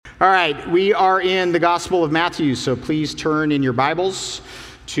All right, we are in the Gospel of Matthew, so please turn in your Bibles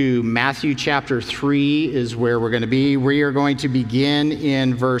to Matthew chapter 3 is where we're going to be. We are going to begin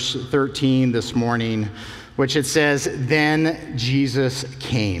in verse 13 this morning, which it says, "Then Jesus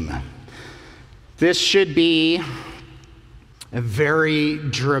came." This should be a very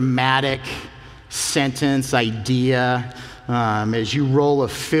dramatic sentence, idea, as you roll a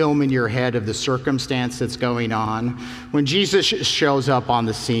film in your head of the circumstance that's going on. When Jesus shows up on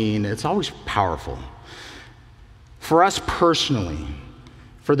the scene, it's always powerful. For us personally,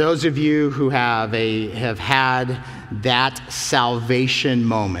 for those of you who have had that salvation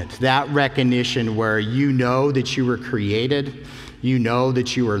moment, that recognition where you know that you were created, you know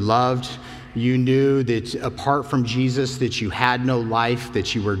that you were loved, you knew that apart from Jesus that you had no life,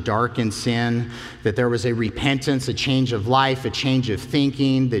 that you were dark in sin, that there was a repentance, a change of life, a change of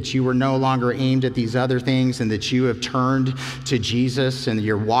thinking, that you were no longer aimed at these other things and that you have turned to Jesus and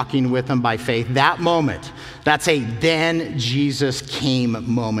you're walking with him by faith. That moment, that's a "then Jesus came"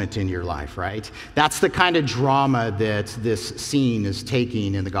 moment in your life, right? That's the kind of drama that this scene is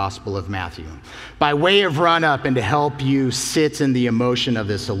taking in the Gospel of Matthew. By way of run up and to help you sit in the emotion of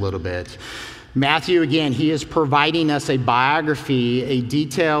this a little bit, Matthew, again, he is providing us a biography, a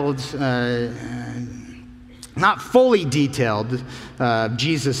detailed, not fully detailed,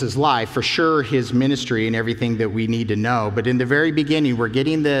 Jesus' life, for sure his ministry and everything that we need to know. But in the very beginning, we're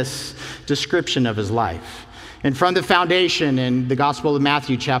getting this description of his life. And from the foundation in the Gospel of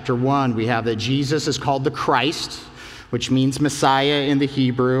Matthew chapter 1, we have that Jesus is called the Christ, which means Messiah in the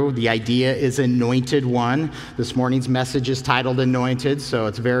Hebrew. The idea is anointed one. This morning's message is titled Anointed, so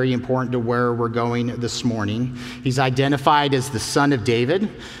it's very important to where we're going this morning. He's identified as the son of David,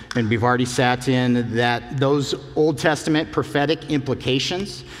 and we've already sat in those Old Testament prophetic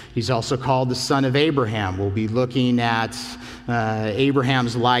implications. He's also called the son of Abraham. We'll be looking at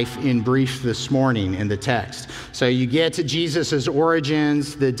Abraham's life in brief this morning in the text. So you get to Jesus'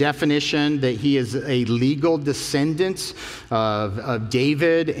 origins, the definition that he is a legal descendant of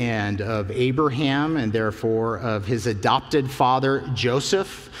David and of Abraham, and therefore of his adopted father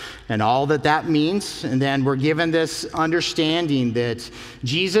Joseph, and all that means. And then we're given this understanding that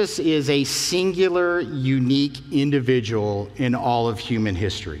Jesus is a singular, unique individual in all of human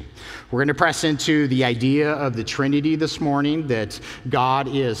history. We're going to press into the idea of the Trinity this morning, that God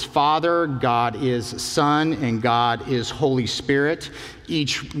is Father, God is Son, and God is Holy Spirit.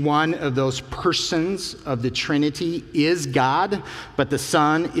 Each one of those persons of the Trinity is God, but the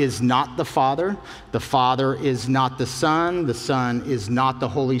Son is not the Father is not the Son is not the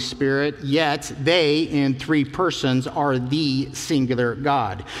Holy Spirit, yet they, in three persons, are the singular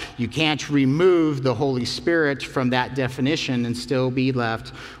God. You can't remove the Holy Spirit from that definition and still be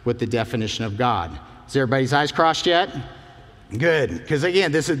left with the definition of God. Is everybody's eyes crossed yet? Good, because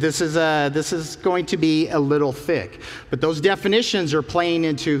again, this is going to be a little thick. But those definitions are playing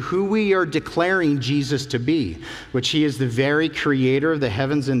into who we are declaring Jesus to be, which he is the very creator of the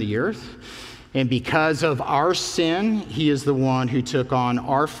heavens and the earth. And because of our sin, he is the one who took on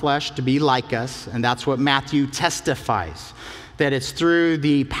our flesh to be like us. And that's what Matthew testifies, that it's through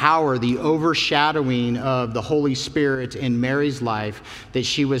the power, the overshadowing of the Holy Spirit in Mary's life that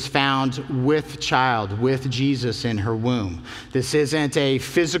she was found with child, with Jesus in her womb. This isn't a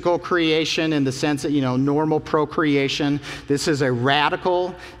physical creation in the sense that, normal procreation. This is a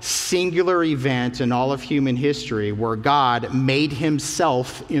radical, singular event in all of human history where God made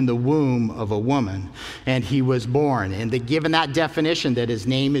himself in the womb of a woman, and he was born. And given that definition that his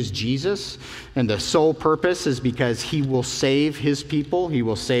name is Jesus, and the sole purpose is because he will save his people. He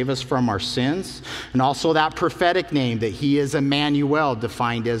will save us from our sins. And also that prophetic name that he is Emmanuel,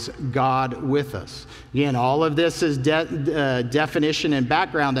 defined as God with us. Again, all of this is definition and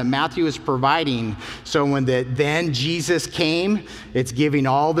background that Matthew is providing. So when then Jesus came, it's giving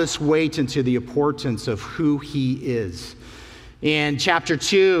all this weight into the importance of who he is. In chapter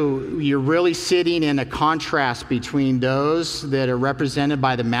 2, you're really sitting in a contrast between those that are represented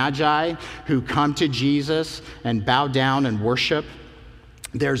by the Magi who come to Jesus and bow down and worship.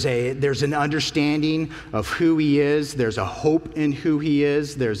 There's an understanding of who he is. There's a hope in who he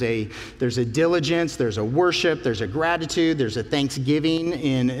is. There's a diligence. There's a worship. There's a gratitude. There's a thanksgiving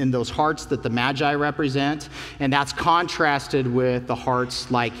in those hearts that the Magi represent. And that's contrasted with the hearts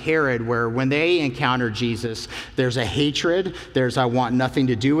like Herod, where when they encounter Jesus, there's a hatred. There's, I want nothing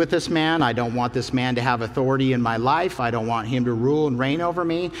to do with this man. I don't want this man to have authority in my life. I don't want him to rule and reign over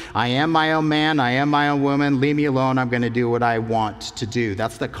me. I am my own man. I am my own woman. Leave me alone. I'm going to do what I want to do.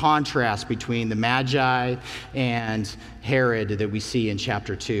 That's the contrast between the Magi and Herod that we see in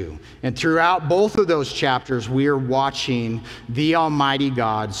chapter 2. And throughout both of those chapters, we are watching the Almighty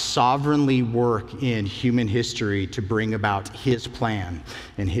God sovereignly work in human history to bring about his plan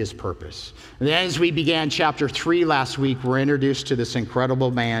and his purpose. And then as we began chapter 3 last week, we're introduced to this incredible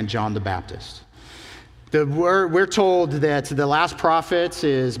man, John the Baptist. We're told that the last prophet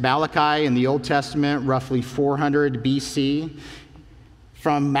is Malachi in the Old Testament, roughly 400 BC.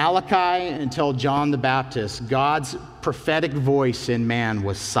 From Malachi until John the Baptist, God's prophetic voice in man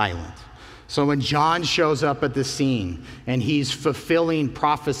was silent. So when John shows up at the scene and he's fulfilling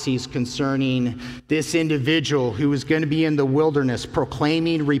prophecies concerning this individual who is going to be in the wilderness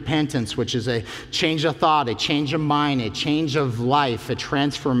proclaiming repentance, which is a change of thought, a change of mind, a change of life, a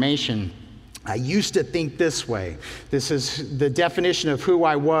transformation. I used to think this way. This is the definition of who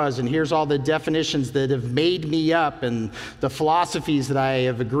I was, and here's all the definitions that have made me up and the philosophies that I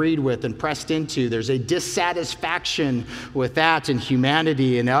have agreed with and pressed into. There's a dissatisfaction with that in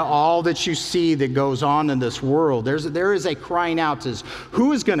humanity and all that you see that goes on in this world. There is a crying out as,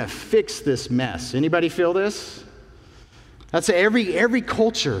 who is going to fix this mess? Anybody feel this? That's every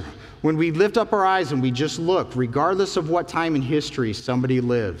culture. When we lift up our eyes and we just look, regardless of what time in history somebody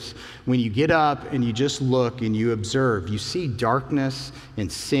lives, when you get up and you just look and you observe, you see darkness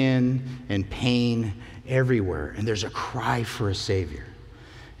and sin and pain everywhere. And there's a cry for a Savior.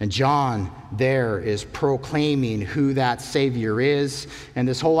 And John there is proclaiming who that Savior is. And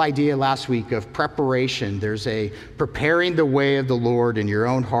this whole idea last week of preparation, there's a preparing the way of the Lord in your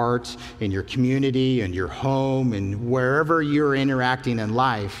own heart, in your community, in your home, and wherever you're interacting in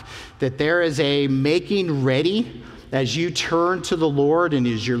life, that there is a making ready as you turn to the Lord and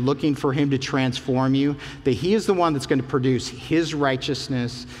as you're looking for him to transform you, that he is the one that's going to produce his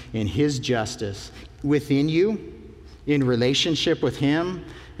righteousness and his justice within you in relationship with him.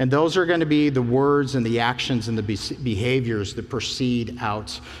 And those are going to be the words and the actions and the behaviors that proceed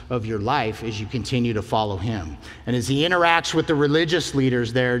out of your life as you continue to follow him. And as he interacts with the religious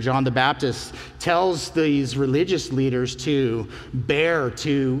leaders there, John the Baptist tells these religious leaders to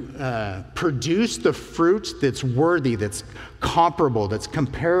produce the fruit that's worthy, that's comparable, that's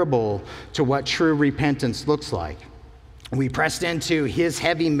comparable to what true repentance looks like. We pressed into his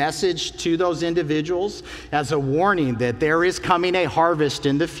heavy message to those individuals as a warning that there is coming a harvest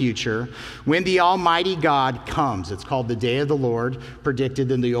in the future when the Almighty God comes. It's called the Day of the Lord, predicted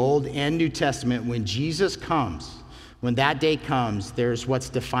in the Old and New Testament. When Jesus comes, when that day comes, there's what's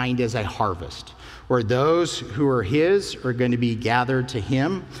defined as a harvest, where those who are his are going to be gathered to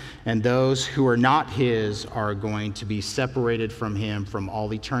him, and those who are not his are going to be separated from him from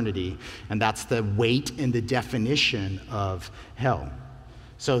all eternity. And that's the weight and the definition of hell.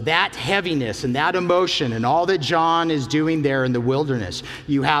 So that heaviness and that emotion and all that John is doing there in the wilderness,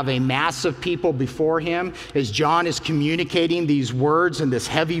 you have a mass of people before him as John is communicating these words and this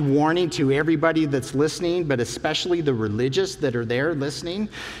heavy warning to everybody that's listening, but especially the religious that are there listening.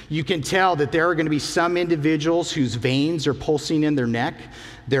 You can tell that there are going to be some individuals whose veins are pulsing in their neck.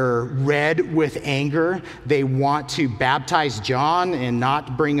 They're red with anger. They want to baptize John and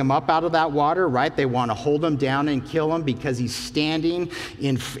not bring him up out of that water, right? They want to hold him down and kill him because he's standing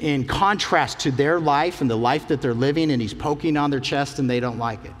in contrast to their life and the life that they're living, and he's poking on their chest and they don't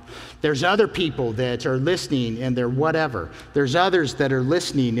like it. There's other people that are listening and they're whatever. There's others that are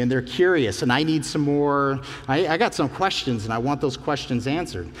listening and they're curious, and I need some more. I got some questions and I want those questions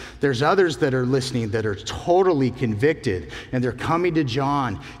answered. There's others that are listening that are totally convicted, and they're coming to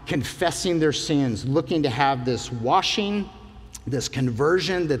John, confessing their sins, looking to have this washing, this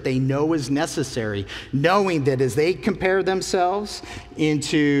conversion that they know is necessary, knowing that as they compare themselves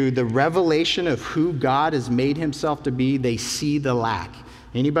into the revelation of who God has made himself to be, they see the lack.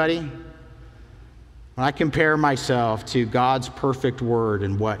 Anybody? When I compare myself to God's perfect word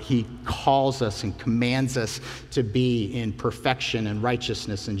and what he calls us and commands us to be in perfection and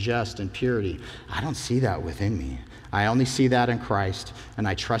righteousness and just and purity, I don't see that within me. I only see that in Christ, and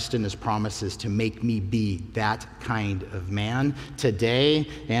I trust in his promises to make me be that kind of man today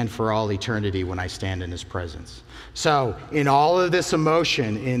and for all eternity when I stand in his presence. So in all of this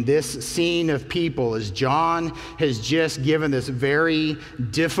emotion, in this scene of people, as John has just given this very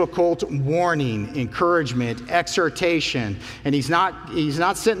difficult warning, encouragement, exhortation, and he's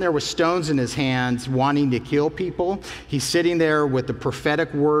not sitting there with stones in his hands wanting to kill people. He's sitting there with the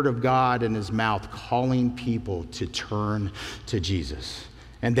prophetic word of God in his mouth, calling people to turn to Jesus.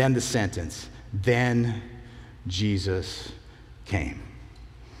 And then the sentence, then Jesus came.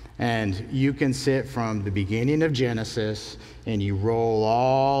 And you can sit from the beginning of Genesis and you roll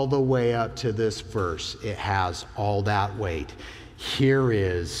all the way up to this verse. It has all that weight. Here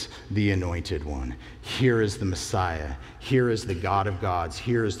is the Anointed One. Here is the Messiah. Here is the God of gods.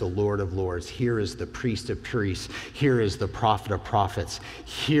 Here is the Lord of lords. Here is the priest of priests. Here is the prophet of prophets.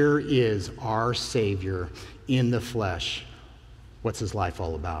 Here is our Savior in the flesh. What's his life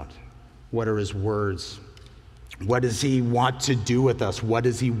all about? What are his words? What does he want to do with us? What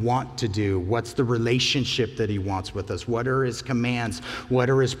does he want to do? What's the relationship that he wants with us? What are his commands? What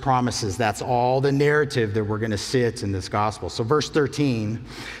are his promises? That's all the narrative that we're going to sit in this gospel. So verse 13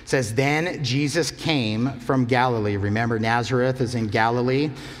 says, then Jesus came from Galilee. Remember, Nazareth is in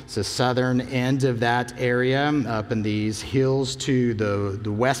Galilee. It's the southern end of that area, up in these hills to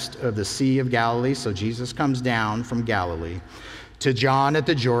the west of the Sea of Galilee. So Jesus comes down from Galilee to John at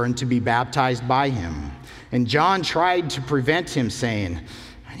the Jordan to be baptized by him. And John tried to prevent him, saying,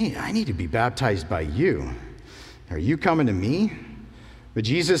 I need to be baptized by you. Are you coming to me? But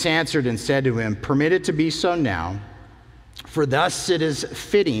Jesus answered and said to him, permit it to be so now, for thus it is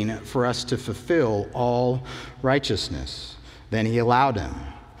fitting for us to fulfill all righteousness. Then he allowed him.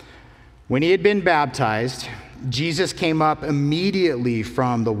 When he had been baptized, Jesus came up immediately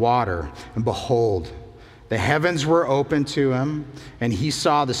from the water, and behold, the heavens were opened to him, and he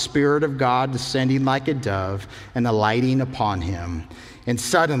saw the Spirit of God descending like a dove and alighting upon him. And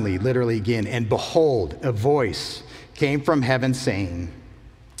suddenly, literally again, and behold, a voice came from heaven saying,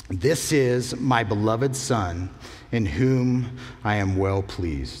 this is my beloved Son, in whom I am well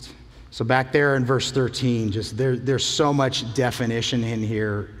pleased. So back there in verse 13, just there's so much definition in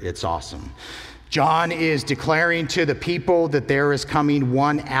here. It's awesome. John is declaring to the people that there is coming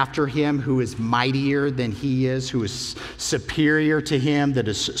one after him who is mightier than he is, who is superior to him, that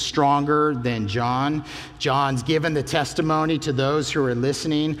is stronger than John. John's given the testimony to those who are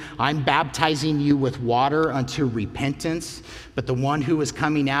listening. I'm baptizing you with water unto repentance, but the one who is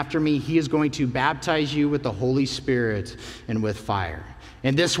coming after me, he is going to baptize you with the Holy Spirit and with fire.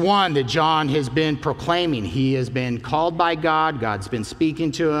 And this one that John has been proclaiming, he has been called by God. God's been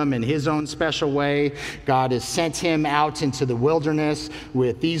speaking to him in his own special way. God has sent him out into the wilderness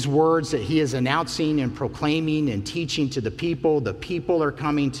with these words that he is announcing and proclaiming and teaching to the people. The people are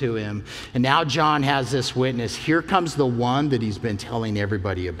coming to him. And now John has this witness. Here comes the one that he's been telling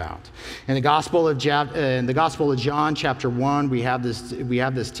everybody about. In the Gospel of John, chapter 1, we have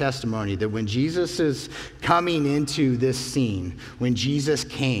this testimony that when Jesus is coming into this scene, when Jesus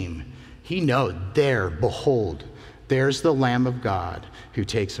came, he knows behold, there's the Lamb of God who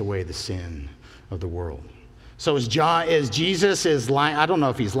takes away the sin of the world. So as Jesus is I don't know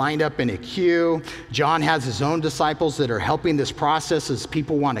if he's lined up in a queue. John has his own disciples that are helping this process as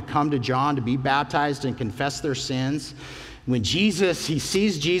people want to come to John to be baptized and confess their sins. When he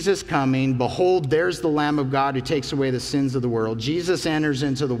sees Jesus coming, behold, there's the Lamb of God who takes away the sins of the world. Jesus enters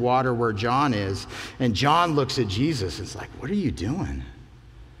into the water where John is, and John looks at Jesus. It's like, what are you doing?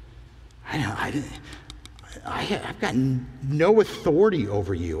 I've got no authority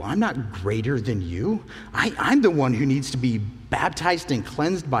over you. I'm not greater than you. I'm the one who needs to be baptized and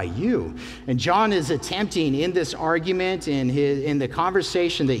cleansed by you. And John is attempting in this argument, in the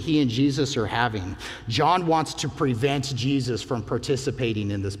conversation that he and Jesus are having, John wants to prevent Jesus from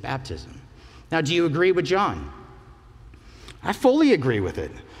participating in this baptism. Now, do you agree with John? I fully agree with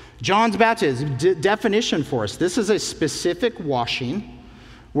it. John's baptism, definition for us, this is a specific washing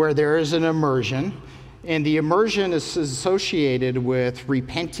where there is an immersion, and the immersion is associated with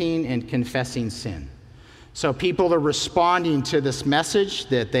repenting and confessing sin. So people are responding to this message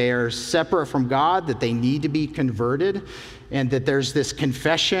that they are separate from God, that they need to be converted, and that there's this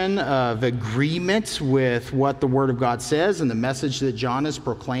confession of agreement with what the Word of God says and the message that John is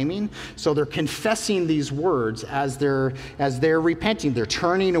proclaiming. So they're confessing these words as they're repenting. They're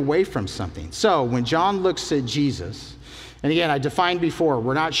turning away from something. So when John looks at Jesus, and again, I defined before,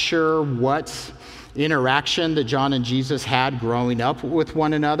 we're not sure what interaction that John and Jesus had growing up with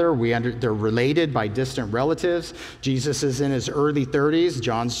one another. They're related by distant relatives. Jesus is in his early 30s.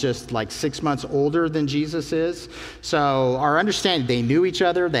 John's just like 6 months older than Jesus is. So our understanding, they knew each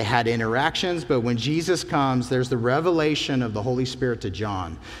other, they had interactions, but when Jesus comes, there's the revelation of the Holy Spirit to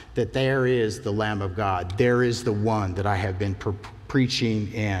John that there is the Lamb of God. There is the one that I have been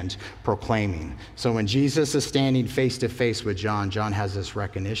preaching and proclaiming. So when Jesus is standing face to face with John, John has this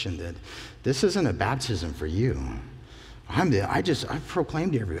recognition that this isn't a baptism for you. I've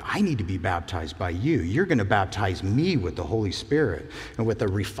proclaimed to everyone, I need to be baptized by you. You're going to baptize me with the Holy Spirit and with the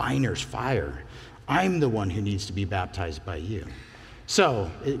refiner's fire. I'm the one who needs to be baptized by you. So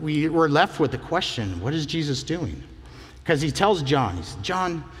we're left with the question, what is Jesus doing? Because he tells John,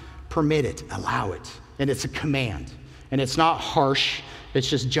 John, permit it, allow it. And it's a command. And it's not harsh. It's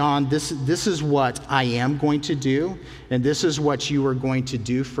just, John, this is what I am going to do, and this is what you are going to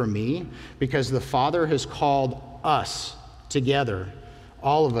do for me, because the Father has called us together,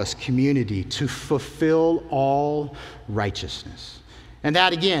 all of us, community, to fulfill all righteousness. And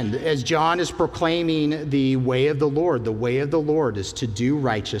that, again, as John is proclaiming the way of the Lord is to do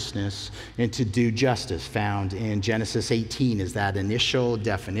righteousness and to do justice, found in Genesis 18 is that initial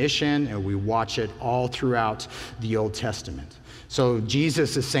definition, and we watch it all throughout the Old Testament. So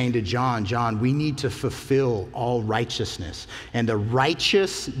Jesus is saying to John, we need to fulfill all righteousness. And the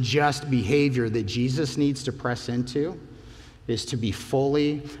righteous, just behavior that Jesus needs to press into is to be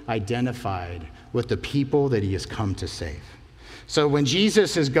fully identified with the people that he has come to save. So when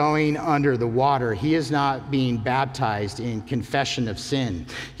Jesus is going under the water, he is not being baptized in confession of sin.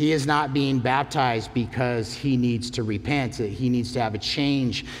 He is not being baptized because he needs to repent. He needs to have a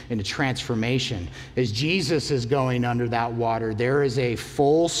change and a transformation. As Jesus is going under that water, there is a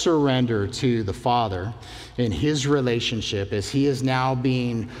full surrender to the Father in his relationship as he is now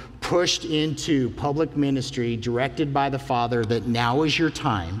being pushed into public ministry, directed by the Father, that now is your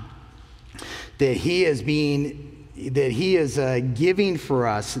time, that he is giving for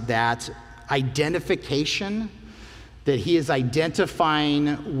us that identification, that he is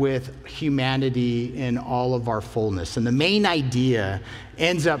identifying with humanity in all of our fullness. And the main idea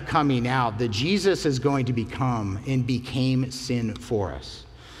ends up coming out that Jesus is going to become and became sin for us.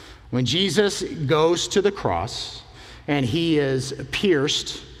 When Jesus goes to the cross and he is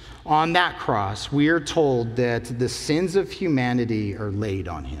pierced on that cross, we are told that the sins of humanity are laid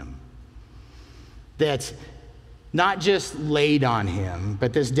on him. That's not just laid on him,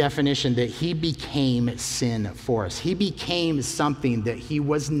 but this definition that he became sin for us. He became something that he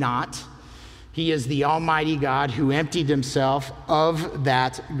was not. He is the Almighty God who emptied himself of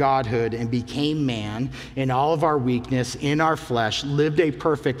that godhood and became man in all of our weakness, in our flesh, lived a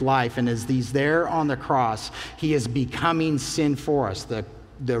perfect life. And as he's there on the cross, he is becoming sin for us.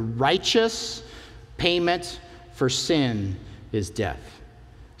 The righteous payment for sin is death.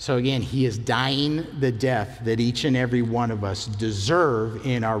 So again, he is dying the death that each and every one of us deserve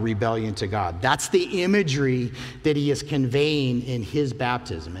in our rebellion to God. That's the imagery that he is conveying in his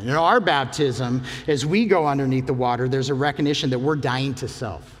baptism. And in our baptism, as we go underneath the water, there's a recognition that we're dying to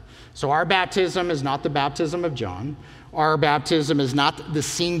self. So our baptism is not the baptism of John. Our baptism is not the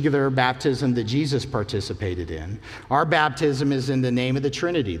singular baptism that Jesus participated in. Our baptism is in the name of the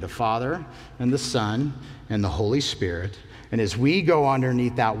Trinity, the Father and the Son and the Holy Spirit. And as we go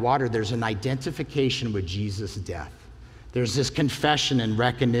underneath that water, there's an identification with Jesus' death. There's this confession and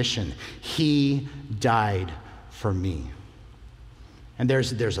recognition. He died for me. And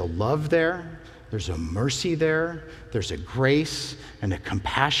there's a love there. There's a mercy there. There's a grace and a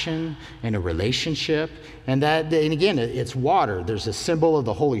compassion and a relationship. And again, it's water. There's a symbol of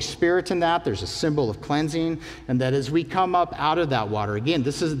the Holy Spirit in that. There's a symbol of cleansing. And that as we come up out of that water, again,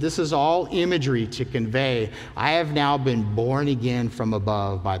 this is all imagery to convey, I have now been born again from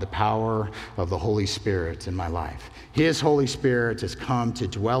above by the power of the Holy Spirit in my life. His Holy Spirit has come to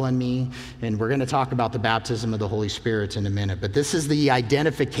dwell in me, and we're going to talk about the baptism of the Holy Spirit in a minute. But this is the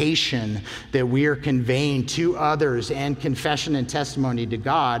identification that we are conveying to others and confession and testimony to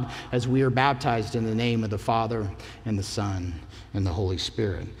God as we are baptized in the name of the Father and the Son and the Holy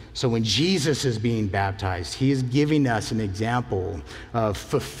Spirit. So when Jesus is being baptized, he is giving us an example of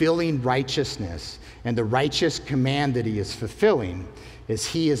fulfilling righteousness, and the righteous command that he is fulfilling is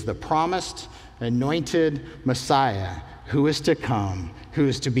he is the promised anointed Messiah who is to come, who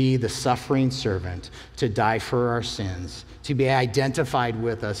is to be the suffering servant, to die for our sins, to be identified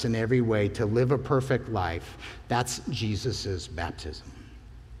with us in every way, to live a perfect life. That's Jesus' baptism.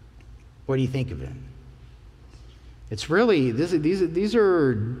 What do you think of it? It's really, this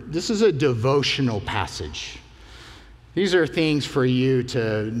is a devotional passage. These are things for you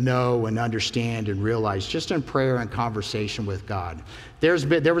to know and understand and realize just in prayer and conversation with God.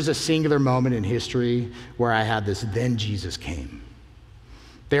 There was a singular moment in history where I had this, then Jesus came.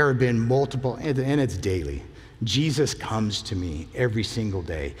 There have been multiple, and it's daily. Jesus comes to me every single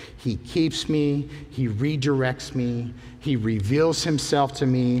day. He keeps me, he redirects me, he reveals himself to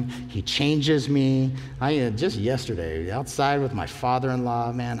me, he changes me. Just yesterday, outside with my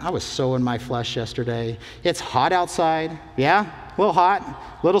father-in-law, man, I was so in my flesh yesterday. It's hot outside, yeah, a little hot,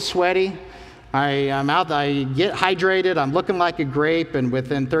 a little sweaty. I'm out, I get hydrated, I'm looking like a grape, and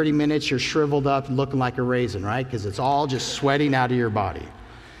within 30 minutes you're shriveled up and looking like a raisin, right? Because it's all just sweating out of your body.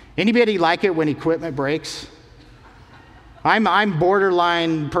 Anybody like it when equipment breaks? I'm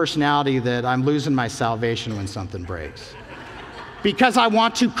borderline personality that I'm losing my salvation when something breaks. Because I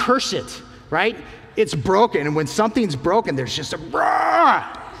want to curse it, right? It's broken, and when something's broken, there's just a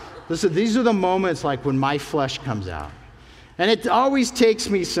These are the moments like when my flesh comes out. And it always takes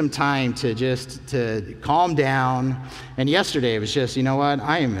me some time to calm down. And yesterday it was just, you know what?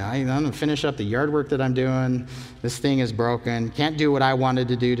 I'm going to finish up the yard work that I'm doing. This thing is broken. Can't do what I wanted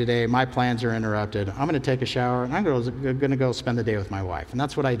to do today. My plans are interrupted. I'm going to take a shower, and I'm going to go spend the day with my wife. And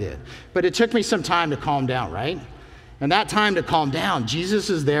that's what I did. But it took me some time to calm down, right? And that time to calm down,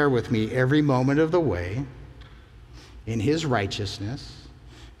 Jesus is there with me every moment of the way in his righteousness,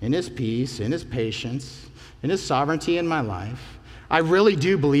 in his peace, in his patience, in his sovereignty in my life. I really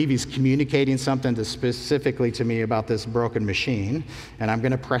do believe he's communicating something specifically to me about this broken machine, and I'm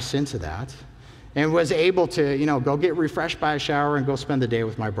going to press into that. And was able to, go get refreshed by a shower and go spend the day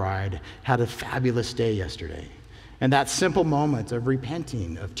with my bride. Had a fabulous day yesterday. And that simple moment of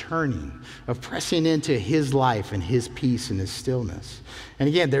repenting, of turning, of pressing into his life and his peace and his stillness. And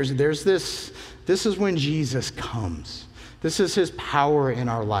again, there's this is when Jesus comes. This is his power in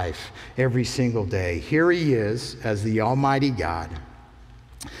our life every single day. Here he is as the Almighty God,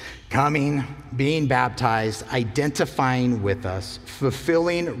 coming, being baptized, identifying with us,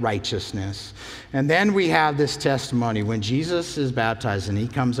 fulfilling righteousness. And then we have this testimony. When Jesus is baptized and he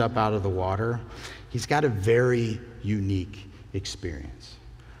comes up out of the water, he's got a very unique experience.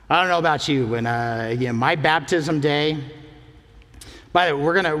 I don't know about you. When, again, my baptism day, by the way,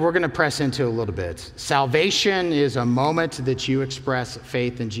 we're gonna press into a little bit. Salvation is a moment that you express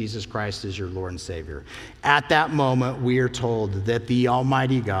faith in Jesus Christ as your Lord and Savior. At that moment, we are told that the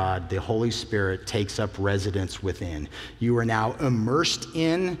Almighty God, the Holy Spirit, takes up residence within. You are now immersed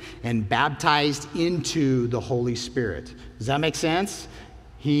in and baptized into the Holy Spirit. Does that make sense?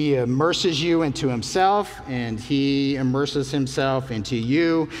 He immerses you into himself, and he immerses himself into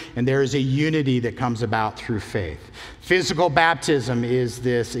you, and there is a unity that comes about through faith. Physical baptism is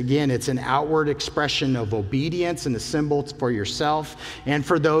this, again, it's an outward expression of obedience and a symbol for yourself and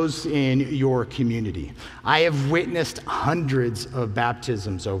for those in your community. I have witnessed hundreds of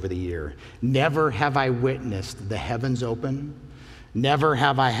baptisms over the year. Never have I witnessed the heavens open. Never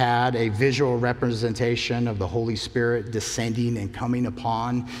have I had a visual representation of the Holy Spirit descending and coming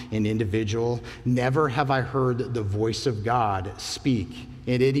upon an individual. Never have I heard the voice of God speak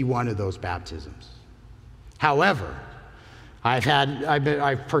in any one of those baptisms. However,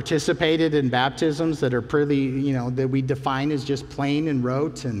 I've participated in baptisms that are pretty, that we define as just plain and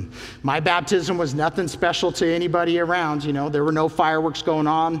rote. And my baptism was nothing special to anybody around. There were no fireworks going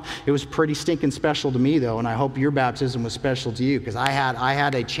on. It was pretty stinking special to me, though. And I hope your baptism was special to you, because I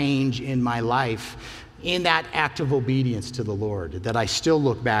had a change in my life in that act of obedience to the Lord that I still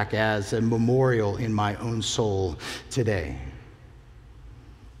look back as a memorial in my own soul today.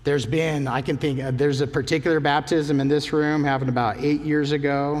 There's a particular baptism in this room happened about 8 years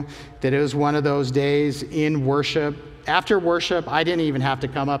ago, that it was one of those days in worship. After worship, I didn't even have to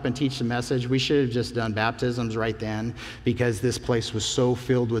come up and teach the message. We should have just done baptisms right then, because this place was so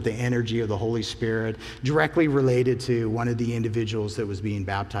filled with the energy of the Holy Spirit, directly related to one of the individuals that was being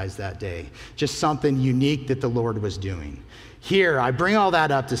baptized that day. Just something unique that the Lord was doing. Here, I bring all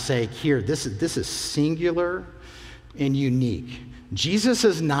that up to say, this is singular and unique. Jesus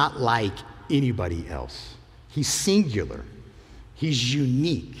is not like anybody else. He's singular. He's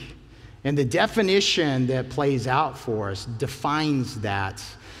unique. And the definition that plays out for us defines that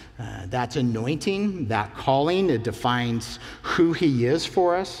anointing, that calling. It defines who he is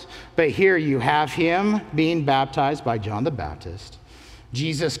for us. But here you have him being baptized by John the Baptist.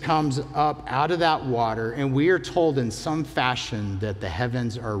 Jesus comes up out of that water, and we are told in some fashion that the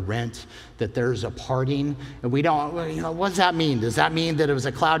heavens are rent, that there's a parting. And we don't, what does that mean? Does that mean that it was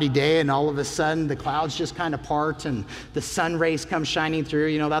a cloudy day and all of a sudden the clouds just kind of part and the sun rays come shining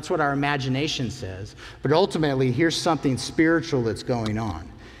through? That's what our imagination says. But ultimately, here's something spiritual that's going on.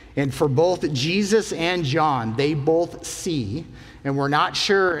 And for both Jesus and John, they both see, and we're not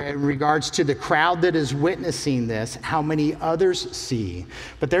sure in regards to the crowd that is witnessing this, how many others see.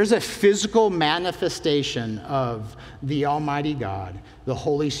 But there's a physical manifestation of the Almighty God, the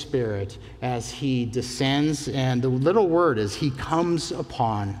Holy Spirit, as he descends. And the little word is he comes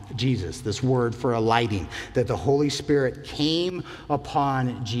upon Jesus, this word for alighting, that the Holy Spirit came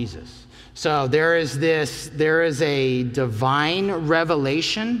upon Jesus. So there is a divine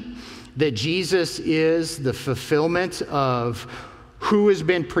revelation that Jesus is the fulfillment of who has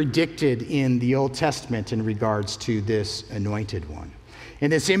been predicted in the Old Testament in regards to this anointed one.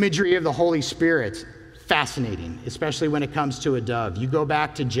 And this imagery of the Holy Spirit, fascinating, especially when it comes to a dove. You go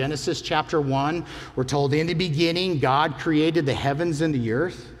back to Genesis chapter 1, we're told in the beginning, God created the heavens and the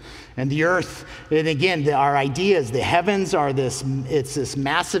earth. And the earth, and again, our idea is the heavens are it's this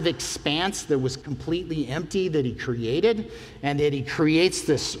massive expanse that was completely empty that he created, and that he creates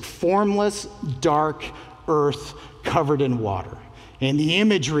this formless, dark earth covered in water. And the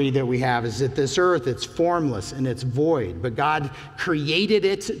imagery that we have is that this earth, it's formless and it's void, but God created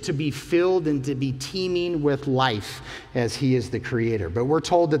it to be filled and to be teeming with life as he is the creator. But we're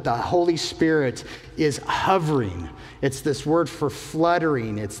told that the Holy Spirit is hovering. It's this word for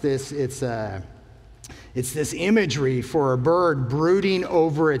fluttering. It's this imagery for a bird brooding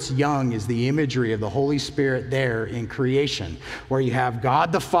over its young is the imagery of the Holy Spirit there in creation, where you have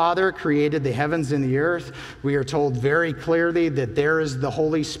God the Father created the heavens and the earth. We are told very clearly that there is the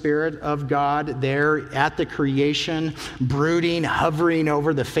Holy Spirit of God there at the creation, brooding, hovering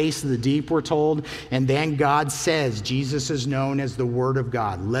over the face of the deep, we're told. And then God says, Jesus is known as the Word of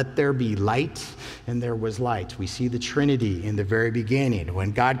God. Let there be light, and there was light. We see the Trinity in the very beginning.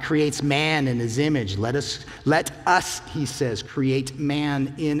 When God creates man in his image, let us, he says, create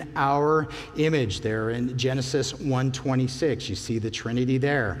man in our image. There in Genesis 1:26, you see the Trinity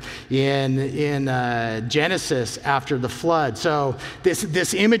there. In Genesis after the flood. So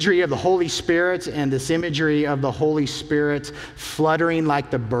this imagery of the Holy Spirit and this imagery of the Holy Spirit fluttering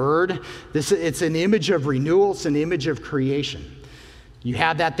like the bird, it's an image of renewal, it's an image of creation. You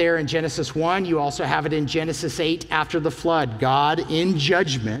have that there in Genesis 1. You also have it in Genesis 8 after the flood. God, in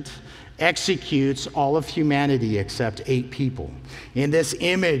judgment, executes all of humanity except 8 people. In this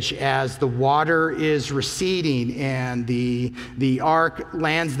image, as the water is receding and the ark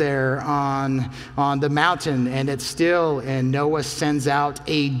lands there on the mountain and it's still, and Noah sends out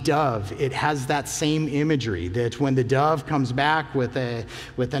a dove, it has that same imagery that when the dove comes back with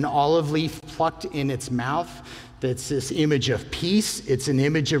an olive leaf plucked in its mouth, that's this image of peace. It's an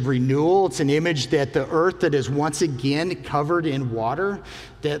image of renewal. It's an image that the earth that is once again covered in water,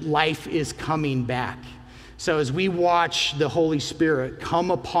 that life is coming back. So as we watch the Holy Spirit come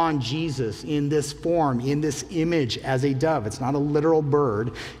upon Jesus in this form, in this image as a dove, it's not a literal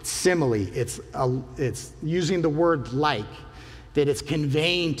bird, it's simile. It's using the word like, that it's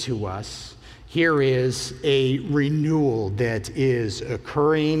conveying to us. Here is a renewal that is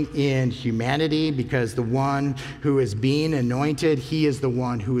occurring in humanity, because the one who is being anointed, he is the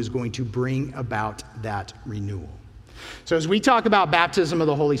one who is going to bring about that renewal. So as we talk about baptism of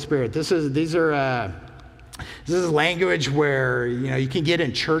the Holy Spirit, this is language where you can get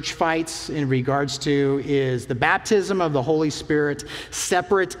in church fights in regards to, is the baptism of the Holy Spirit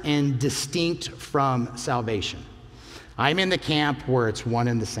separate and distinct from salvation? I'm in the camp where it's one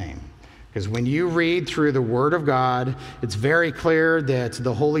and the same. Because when you read through the Word of God, it's very clear that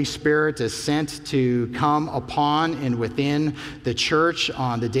the Holy Spirit is sent to come upon and within the church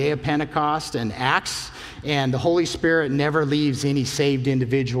on the day of Pentecost and Acts, and the Holy Spirit never leaves any saved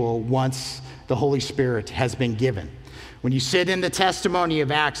individual once the Holy Spirit has been given. When you sit in the testimony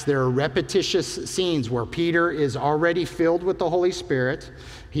of Acts, there are repetitious scenes where Peter is already filled with the Holy Spirit.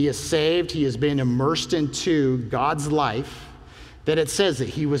 He is saved. He has been immersed into God's life. That it says that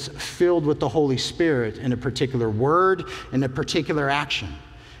he was filled with the Holy Spirit in a particular word and a particular action.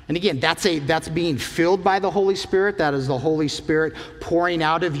 And again, that's being filled by the Holy Spirit. That is the Holy Spirit pouring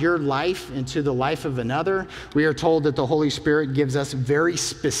out of your life into the life of another. We are told that the Holy Spirit gives us very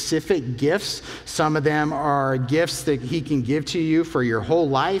specific gifts. Some of them are gifts that he can give to you for your whole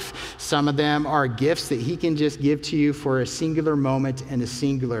life. Some of them are gifts that he can just give to you for a singular moment and a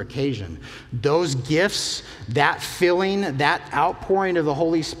singular occasion. Those gifts, that filling, that outpouring of the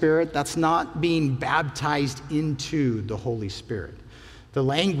Holy Spirit, that's not being baptized into the Holy Spirit. The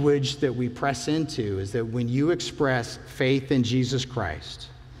language that we press into is that when you express faith in Jesus Christ,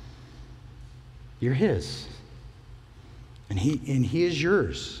 you're his. And he is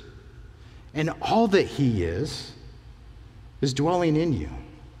yours. And all that he is dwelling in you.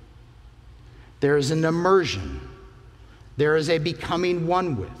 There is an immersion. There is a becoming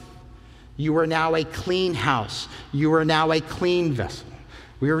one with. You are now a clean house. You are now a clean vessel.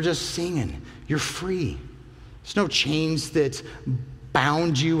 We were just singing, you're free. There's no chains that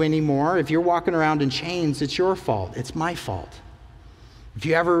bound you anymore. If you're walking around in chains, it's your fault. It's my fault. If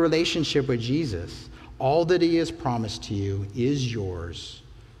you have a relationship with Jesus, all that he has promised to you is yours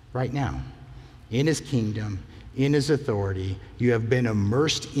right now. In his kingdom, in his authority, you have been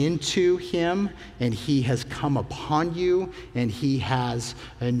immersed into him, and he has come upon you, and he has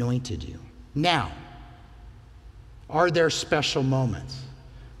anointed you. Now, are there special moments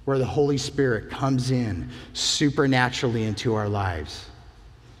where the Holy Spirit comes in supernaturally into our lives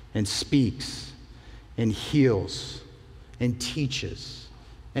and speaks and heals and teaches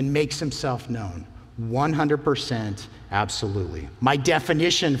and makes himself known? 100% absolutely. My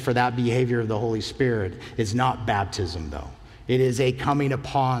definition for that behavior of the Holy Spirit is not baptism, though. It is a coming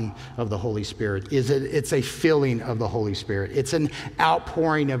upon of the Holy Spirit. It's a filling of the Holy Spirit. It's an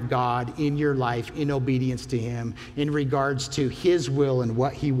outpouring of God in your life in obedience to him in regards to his will and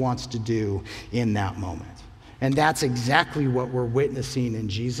what he wants to do in that moment. And that's exactly what we're witnessing in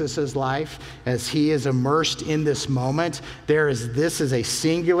Jesus' life as he is immersed in this moment. This is a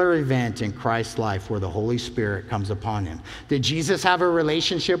singular event in Christ's life where the Holy Spirit comes upon him. Did Jesus have a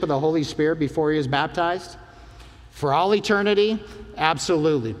relationship with the Holy Spirit before he was baptized? For all eternity?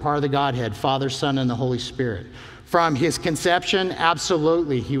 Absolutely. Part of the Godhead, Father, Son, and the Holy Spirit. From his conception,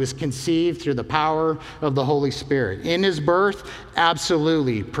 absolutely. He was conceived through the power of the Holy Spirit. In his birth,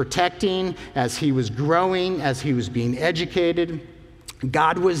 absolutely. Protecting as he was growing, as he was being educated.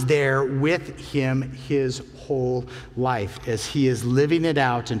 God was there with him his whole life as he is living it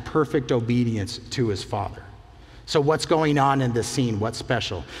out in perfect obedience to his Father. So what's going on in this scene? What's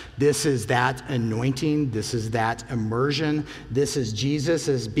special? This is that anointing. This is that immersion. This is Jesus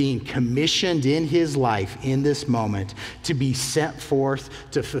as being commissioned in his life in this moment to be sent forth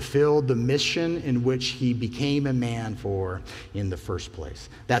to fulfill the mission in which he became a man for in the first place.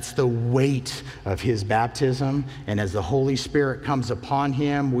 That's the weight of his baptism. And as the Holy Spirit comes upon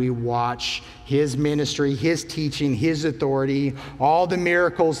him, we watch his ministry, his teaching, his authority, all the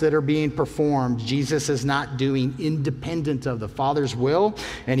miracles that are being performed. Jesus is not doing independent of the Father's will,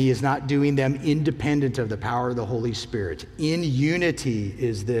 and he is not doing them independent of the power of the Holy Spirit. In unity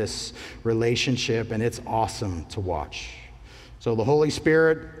is this relationship, and it's awesome to watch. So the Holy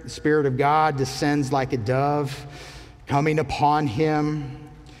Spirit, the Spirit of God, descends like a dove, coming upon him.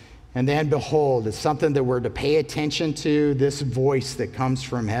 And then behold, it's something that we're to pay attention to, this voice that comes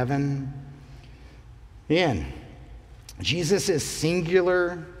from heaven. Jesus is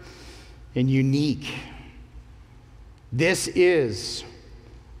singular and unique. This is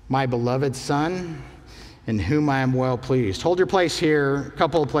my beloved Son, in whom I am well pleased. Hold your place here, a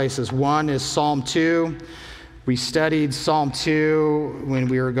couple of places. One is Psalm 2. We studied Psalm 2 when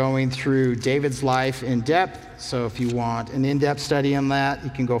we were going through David's life in depth. So if you want an in-depth study on that, you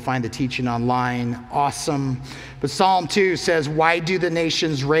can go find the teaching online. Awesome. But Psalm 2 says, "Why do the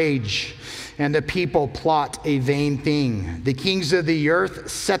nations rage and the people plot a vain thing? The kings of the earth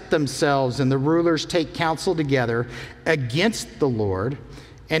set themselves, and the rulers take counsel together against the Lord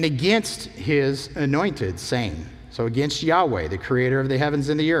and against his anointed," saying, so against Yahweh, the creator of the heavens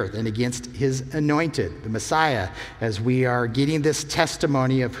and the earth, and against his anointed, the Messiah, as we are getting this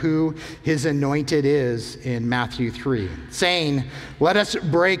testimony of who his anointed is in Matthew 3, saying, "Let us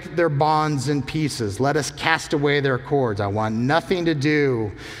break their bonds in pieces. Let us cast away their cords." I want nothing to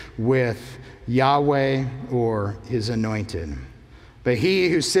do with Yahweh or his anointed. "But he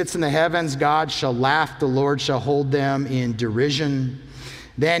who sits in the heavens, God shall laugh. The Lord shall hold them in derision.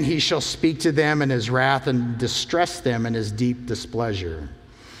 Then he shall speak to them in his wrath and distress them in his deep displeasure."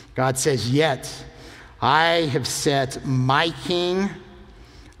 God says, "Yet I have set my king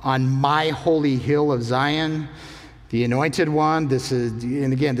on my holy hill of Zion, the anointed one." This is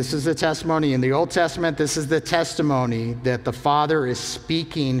the testimony in the Old Testament. This is the testimony that the Father is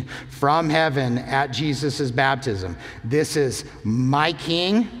speaking from heaven at Jesus' baptism. This is my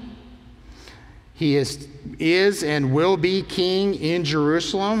king. He is and will be king in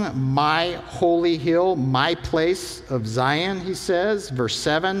Jerusalem, my holy hill, my place of Zion, he says. Verse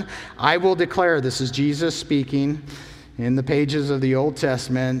 7, "I will declare," this is Jesus speaking in the pages of the Old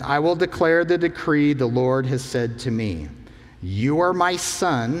Testament, "I will declare the decree the Lord has said to me. You are my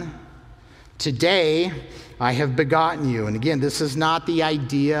son. Today I have begotten you." And again, this is not the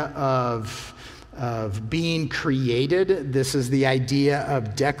idea of being created. This is the idea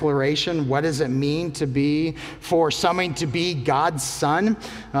of declaration. What does it mean for someone to be God's son?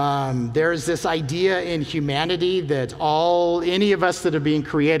 There's this idea in humanity that any of us that are being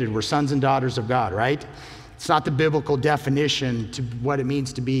created, we're sons and daughters of God, right? It's not the biblical definition to what it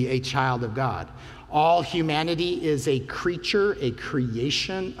means to be a child of God. All humanity is a creature, a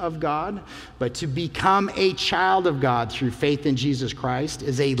creation of God, but to become a child of God through faith in Jesus Christ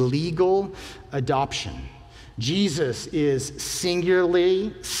is a legal adoption. Jesus is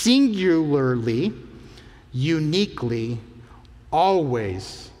singularly, uniquely,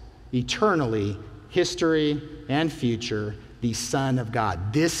 always, eternally, history and future, the Son of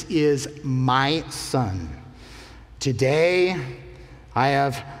God. This is my son. Today I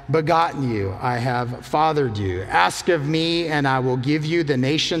have begotten you. I have fathered you. Ask of me, and I will give you the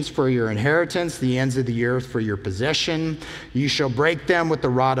nations for your inheritance, the ends of the earth for your possession. You shall break them with the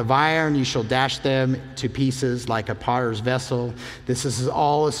rod of iron. You shall dash them to pieces like a potter's vessel. This is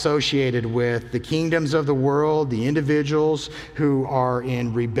all associated with the kingdoms of the world, the individuals who are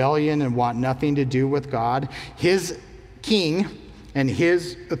in rebellion and want nothing to do with God. His king and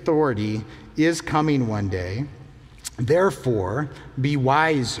his authority is coming one day. Therefore, be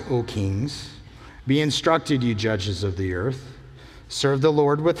wise, O kings. Be instructed, you judges of the earth. Serve the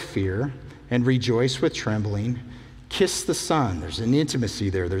Lord with fear and rejoice with trembling. Kiss the Son. There's an intimacy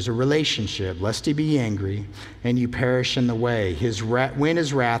there. There's a relationship, lest he be angry and you perish in the way. When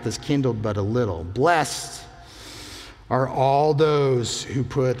his wrath is kindled but a little. Blessed are all those who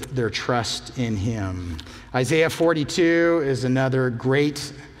put their trust in him. Isaiah 42 is another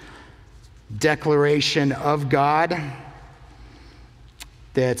great declaration of God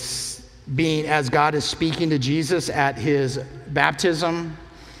that's being, as God is speaking to Jesus at his baptism,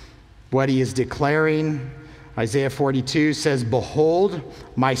 what he is declaring. Isaiah 42 says, "Behold,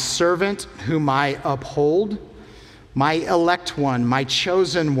 my servant whom I uphold, my elect one, my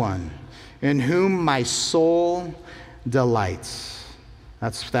chosen one, in whom my soul delights."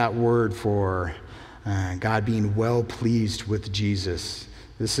 That's that word for God being well pleased with Jesus.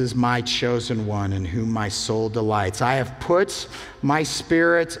 This is my chosen one in whom my soul delights. I have put my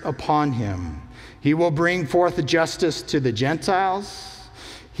spirit upon him. He will bring forth justice to the Gentiles.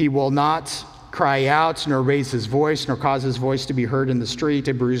 He will not cry out, nor raise his voice, nor cause his voice to be heard in the street.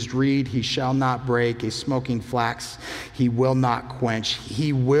 A bruised reed he shall not break. A smoking flax he will not quench.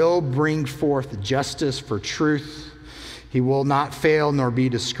 He will bring forth justice for truth. He will not fail nor be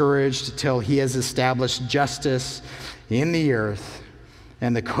discouraged till he has established justice in the earth,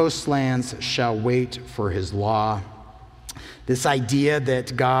 and the coastlands shall wait for his law. This idea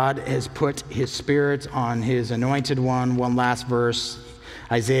that God has put his spirit on his anointed one. One last verse,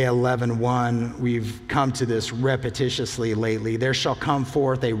 Isaiah 11:1. We've come to this repetitiously lately. There shall come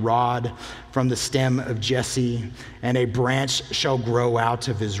forth a rod from the stem of Jesse, and a branch shall grow out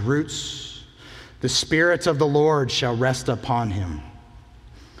of his roots. The Spirit of the Lord shall rest upon him.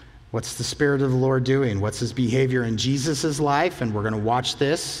 What's the Spirit of the Lord doing? What's his behavior in Jesus' life? And we're going to watch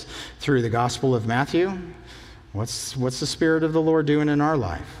this through the Gospel of Matthew. What's the Spirit of the Lord doing in our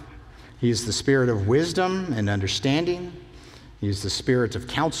life? He is the Spirit of wisdom and understanding. He is the Spirit of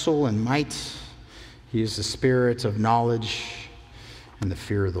counsel and might. He is the Spirit of knowledge and the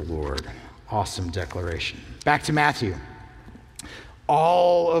fear of the Lord. Awesome declaration. Back to Matthew.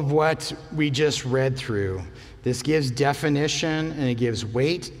 All of what we just read through, this gives definition, and it gives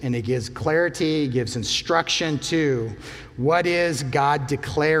weight, and it gives clarity, it gives instruction to what is God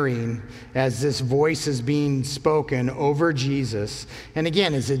declaring as this voice is being spoken over Jesus. And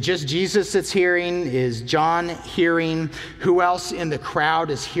again, is it just Jesus that's hearing? Is John hearing? Who else in the crowd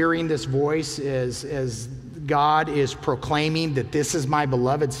is hearing this voice as God is proclaiming that this is my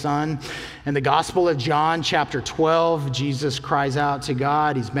beloved Son? In the Gospel of John, chapter 12, Jesus cries out to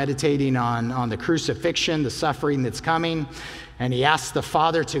God. He's meditating on the crucifixion, the suffering that's coming, and he asks the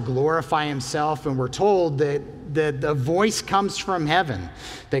Father to glorify himself. And we're told that the voice comes from heaven,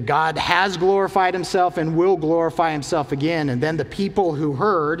 that God has glorified himself and will glorify himself again. And then the people who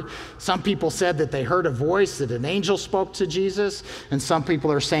heard, some people said that they heard a voice, that an angel spoke to Jesus, and some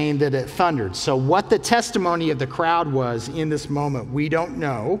people are saying that it thundered. So what the testimony of the crowd was in this moment, we don't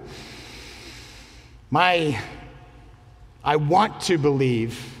know. I want to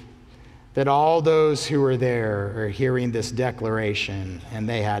believe that all those who were there are hearing this declaration, and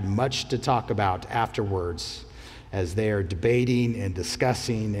they had much to talk about afterwards as they are debating and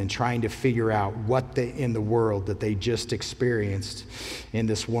discussing and trying to figure out what in the world that they just experienced in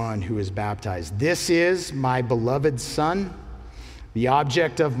this one who is baptized. This is my beloved Son, the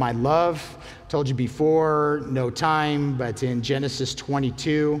object of my love. Told you before, no time, but in Genesis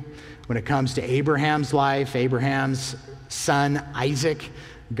 22, when it comes to Abraham's life, Abraham's son Isaac,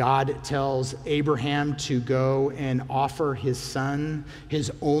 God tells Abraham to go and offer his son,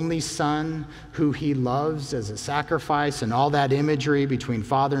 his only son, who he loves, as a sacrifice. And all that imagery between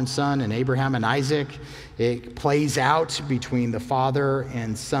father and son and Abraham and Isaac, it plays out between the father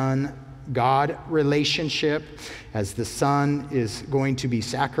and son God relationship, as the Son is going to be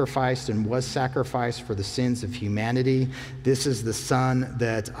sacrificed and was sacrificed for the sins of humanity. This is the Son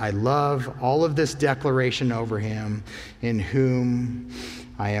that I love. All of this declaration over him, in whom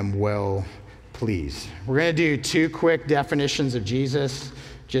I am well pleased. We're going to do two quick definitions of Jesus,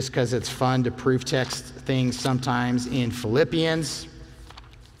 just because it's fun to proof text things sometimes. In Philippians,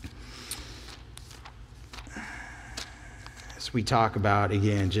 as we talk about,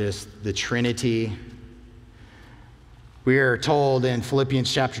 again, just the Trinity. We are told in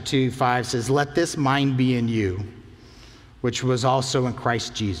Philippians chapter 2:5 says, "Let this mind be in you, which was also in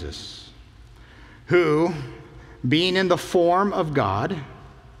Christ Jesus, who, being in the form of God,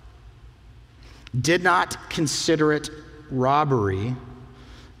 did not consider it robbery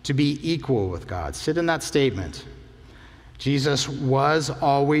to be equal with God." Sit in that statement. Jesus was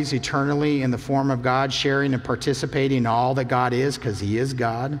always eternally in the form of God, sharing and participating in all that God is, because he is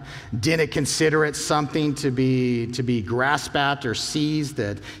God. Didn't consider it something to be grasped at or seized,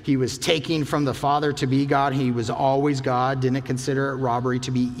 that he was taking from the Father to be God. He was always God. Didn't consider it robbery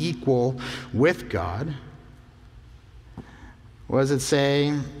to be equal with God. What does it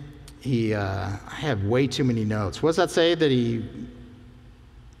say? I have way too many notes. What does that say that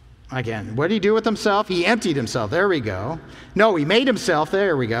again, what did he do with himself? He emptied himself. There we go. No, he made himself,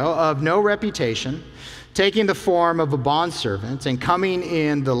 there we go, of no reputation, taking the form of a bondservant and coming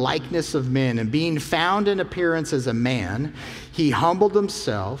in the likeness of men, and being found in appearance as a man, he humbled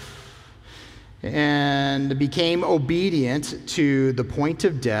himself and became obedient to the point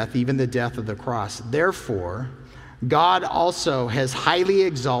of death, even the death of the cross. Therefore, God also has highly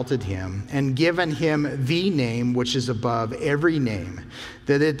exalted him and given him the name which is above every name,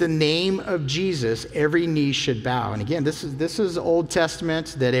 that at the name of Jesus every knee should bow. And again, this is Old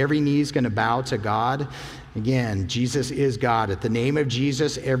Testament, that every knee is going to bow to God. Again, Jesus is God. At the name of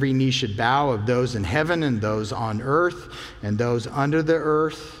Jesus every knee should bow, of those in heaven and those on earth and those under the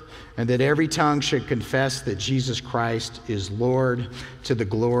earth, and that every tongue should confess that Jesus Christ is Lord, to the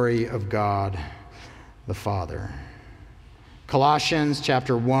glory of God the Father. Colossians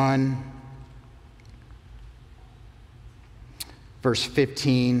chapter 1, verse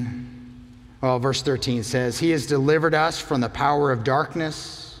 13 says, "He has delivered us from the power of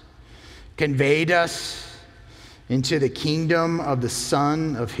darkness, conveyed us into the kingdom of the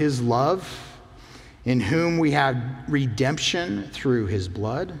Son of his love, in whom we have redemption through his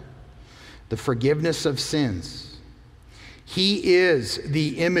blood, the forgiveness of sins. He is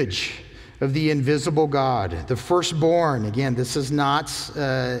the image of the invisible God, the firstborn." Again, this is not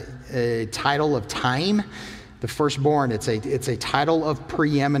a title of time. The firstborn, it's a title of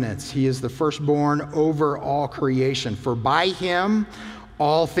preeminence. He is the firstborn over all creation. For by him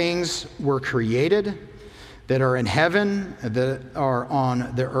all things were created, that are in heaven, that are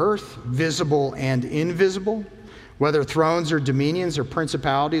on the earth, visible and invisible, whether thrones or dominions or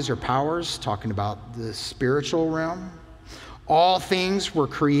principalities or powers, talking about the spiritual realm. All things were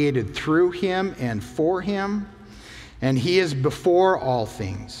created through him and for him, and he is before all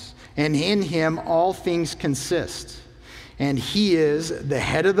things, and in him all things consist. And he is the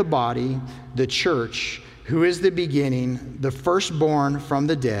head of the body, the church, who is the beginning, the firstborn from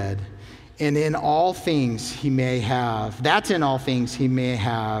the dead, and in all things he may have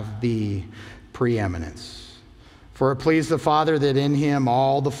the preeminence. For it pleased the Father that in him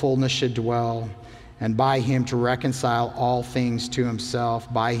all the fullness should dwell, and by him to reconcile all things to himself,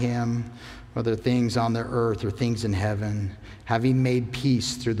 by him, whether things on the earth or things in heaven, having made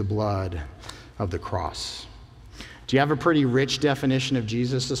peace through the blood of the cross. Do you have a pretty rich definition of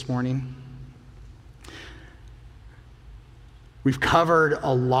Jesus this morning? We've covered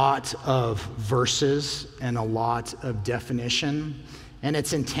a lot of verses and a lot of definition, and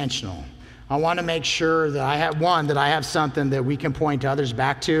it's intentional. I want to make sure that I have something that we can point others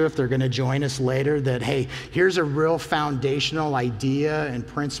back to if they're going to join us later, that, hey, here's a real foundational idea and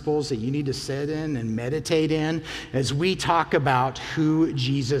principles that you need to sit in and meditate in as we talk about who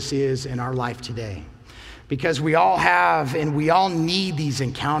Jesus is in our life today. Because we all have and we all need these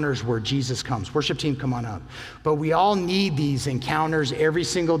encounters where Jesus comes. Worship team, come on up. But we all need these encounters every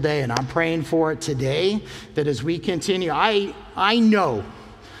single day, and I'm praying for it today, that as we continue, I know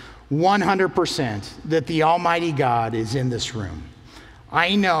 100% that the Almighty God is in this room.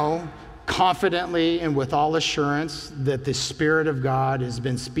 I know confidently and with all assurance that the Spirit of God has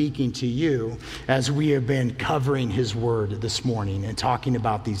been speaking to you as we have been covering his word this morning and talking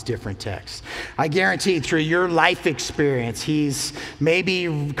about these different texts. I guarantee through your life experience, he's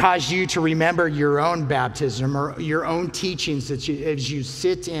maybe caused you to remember your own baptism or your own teachings that as you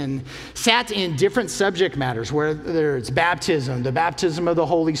sat in different subject matters, whether it's baptism, the baptism of the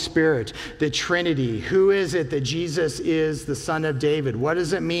Holy Spirit, the Trinity. Who is it that Jesus is the Son of David? What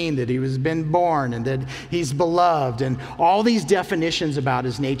does it mean that he was been born and that he's beloved, and all these definitions about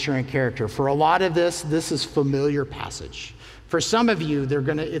his nature and character? For a lot of this is familiar passage. For some of you,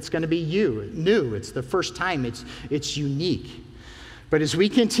 it's going to be new. It's the first time. It's unique. But as we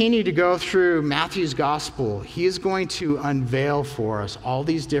continue to go through Matthew's gospel, he is going to unveil for us all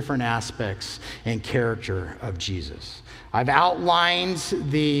these different aspects and character of Jesus. I've outlined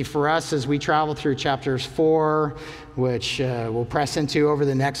for us as we travel through chapters 4, which we'll press into over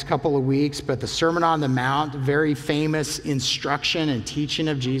the next couple of weeks, but the Sermon on the Mount, very famous instruction and teaching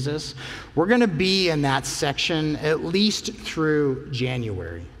of Jesus. We're going to be in that section at least through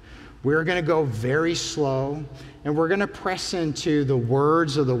January. We're going to go very slow, and we're going to press into the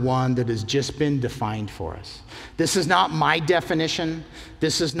words of the one that has just been defined for us. This is not my definition.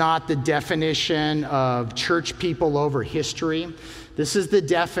 This is not the definition of church people over history. This is the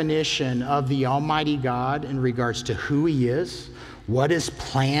definition of the Almighty God in regards to who he is, what his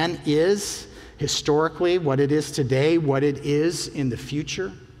plan is historically, what it is today, what it is in the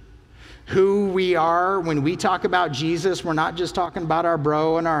future. Who we are. When we talk about Jesus, we're not just talking about our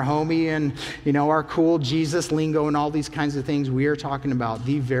bro and our homie and, our cool Jesus lingo and all these kinds of things. We are talking about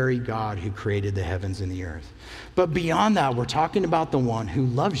the very God who created the heavens and the earth. But beyond that, we're talking about the one who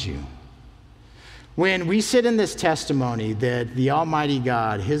loves you. When we sit in this testimony that the Almighty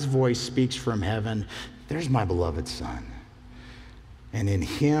God, his voice speaks from heaven, there's my beloved Son, and in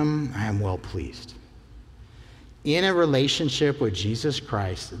him I am well pleased. In a relationship with Jesus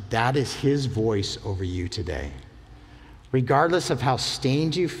Christ, that is his voice over you today. Regardless of how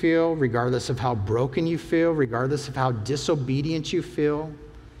stained you feel, regardless of how broken you feel, regardless of how disobedient you feel,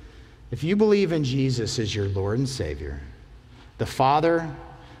 if you believe in Jesus as your Lord and Savior, the Father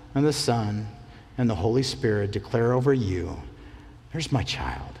and the Son and the Holy Spirit declare over you, there's my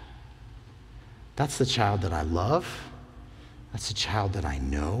child. That's the child that I love. That's the child that I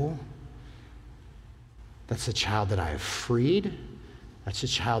know. That's the child that I have freed. That's the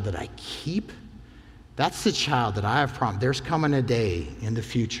child that I keep. That's the child that I have promised. There's coming a day in the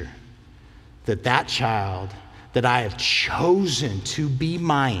future that child that I have chosen to be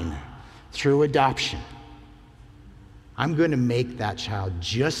mine through adoption, I'm going to make that child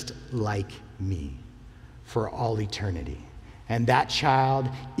just like me for all eternity. And that child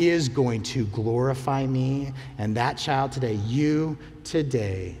is going to glorify me. And that child today, you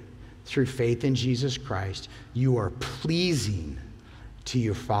today, through faith in Jesus Christ, you are pleasing to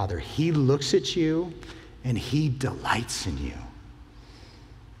your Father. He looks at you and he delights in you.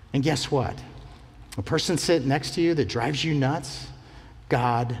 And guess what? A person sitting next to you that drives you nuts,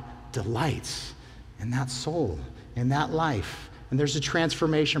 God delights in that soul, in that life. And there's a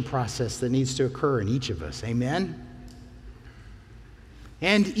transformation process that needs to occur in each of us. Amen?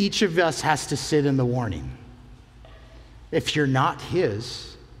 And each of us has to sit in the warning. If you're not his,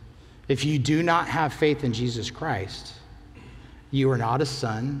 if you do not have faith in Jesus Christ, you are not a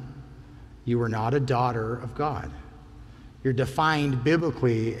son, you are not a daughter of God. You're defined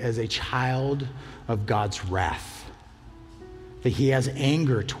biblically as a child of God's wrath. That he has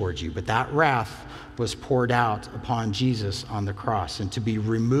anger towards you, but that wrath was poured out upon Jesus on the cross. And to be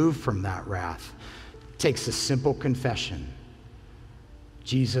removed from that wrath takes a simple confession.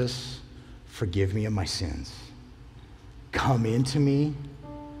 Jesus, forgive me of my sins. Come into me.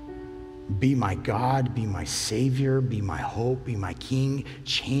 Be my God, be my Savior, be my hope, be my King.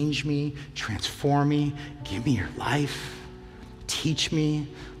 Change me, transform me, give me your life. Teach me,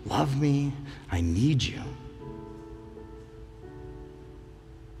 love me. I need you.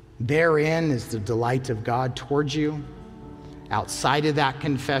 Therein is the delight of God towards you. Outside of that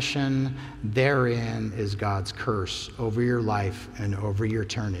confession, therein is God's curse over your life and over your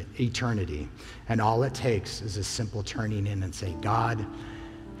eternity. And all it takes is a simple turning in and say, God,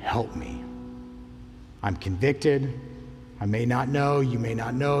 help me. I'm convicted. I may not know, you may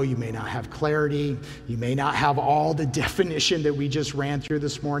not have clarity. You may not have all the definition that we just ran through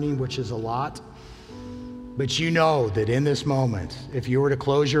this morning, which is a lot. But you know that in this moment, if you were to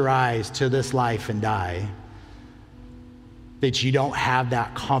close your eyes to this life and die, that you don't have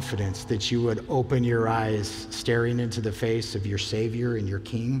that confidence that you would open your eyes staring into the face of your Savior and your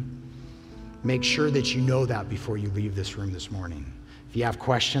King. Make sure that you know that before you leave this room this morning. If you have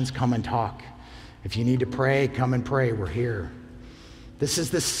questions, come and talk. If you need to pray, come and pray. We're here. This is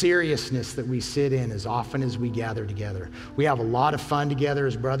the seriousness that we sit in as often as we gather together. We have a lot of fun together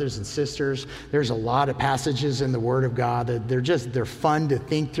as brothers and sisters. There's a lot of passages in the Word of God that they're fun to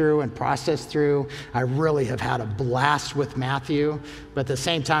think through and process through. I really have had a blast with Matthew. But at the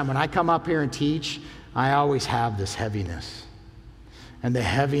same time, when I come up here and teach, I always have this heaviness. And the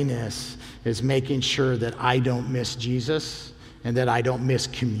heaviness is making sure that I don't miss Jesus, and that I don't miss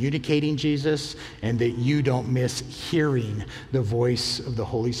communicating Jesus, and that you don't miss hearing the voice of the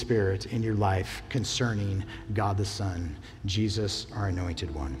Holy Spirit in your life concerning God the Son, Jesus, our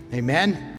anointed one. Amen.